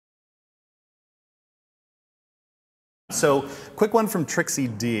So, quick one from Trixie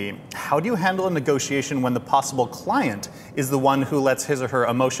D. How do you handle a negotiation when the possible client is the one who lets his or her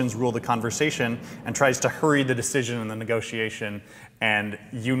emotions rule the conversation and tries to hurry the decision in the negotiation, and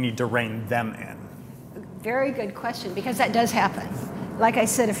you need to rein them in? Very good question, because that does happen. Like I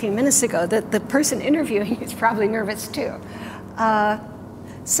said a few minutes ago, the person interviewing is probably nervous too.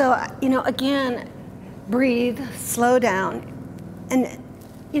 So, again, breathe, slow down, and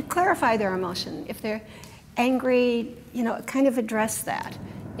you clarify their emotion. If they're angry, kind of address that.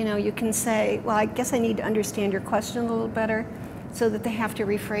 You can say, well, I guess I need to understand your question a little better, so that they have to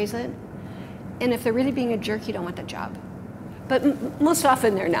rephrase it. And if they're really being a jerk, you don't want the job. But most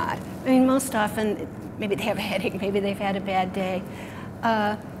often they're not. Most often, maybe they have a headache, maybe they've had a bad day.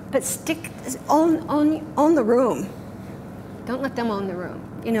 But own the room. Don't let them own the room.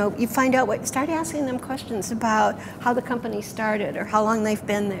 You find out start asking them questions about how the company started or how long they've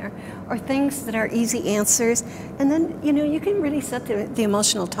been there, or things that are easy answers. And then, you can really set the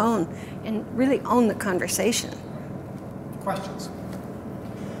emotional tone and really own the conversation. Questions?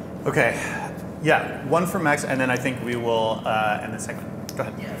 Okay, yeah, one from Max, and then I think we will end the segment. Go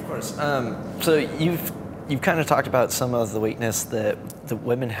ahead. Yeah, of course. So you've kind of talked about some of the weakness that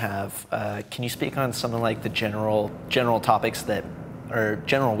women have. Can you speak on some of the general topics or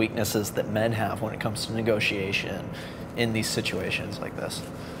general weaknesses that men have when it comes to negotiation in these situations like this?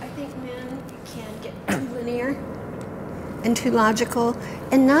 I think men can get too linear and too logical,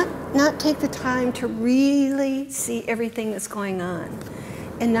 and not take the time to really see everything that's going on,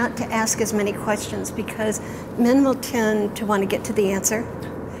 and not to ask as many questions, because men will tend to want to get to the answer.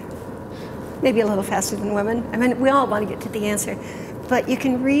 Maybe a little faster than women. We all want to get to the answer. But you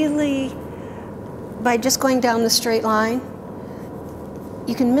can really, by just going down the straight line,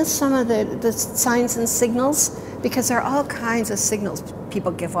 you can miss some of the signs and signals, because there are all kinds of signals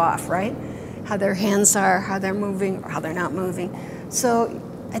people give off, right? How their hands are, how they're moving, or how they're not moving. So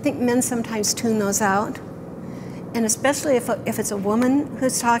I think men sometimes tune those out. And especially if it's a woman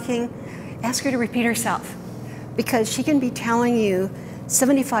who's talking, ask her to repeat herself, because she can be telling you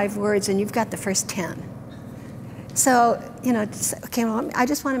 75 words and you've got the first 10. So, okay, well, I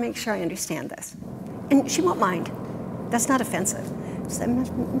just want to make sure I understand this. And she won't mind. That's not offensive. So I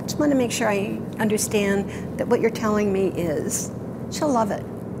just want to make sure I understand that what you're telling me is. She'll love it.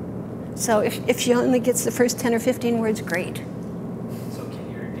 So if she only gets the first 10 or 15 words, great. So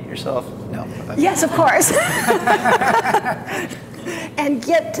can you repeat yourself? No. Yes, of course. And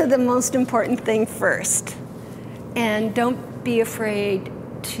get to the most important thing first. And don't be afraid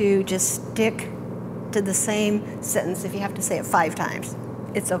to just stick to the same sentence. If you have to say it 5 times,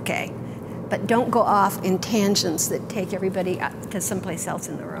 it's okay. But don't go off in tangents that take everybody to someplace else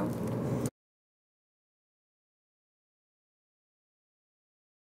in the room.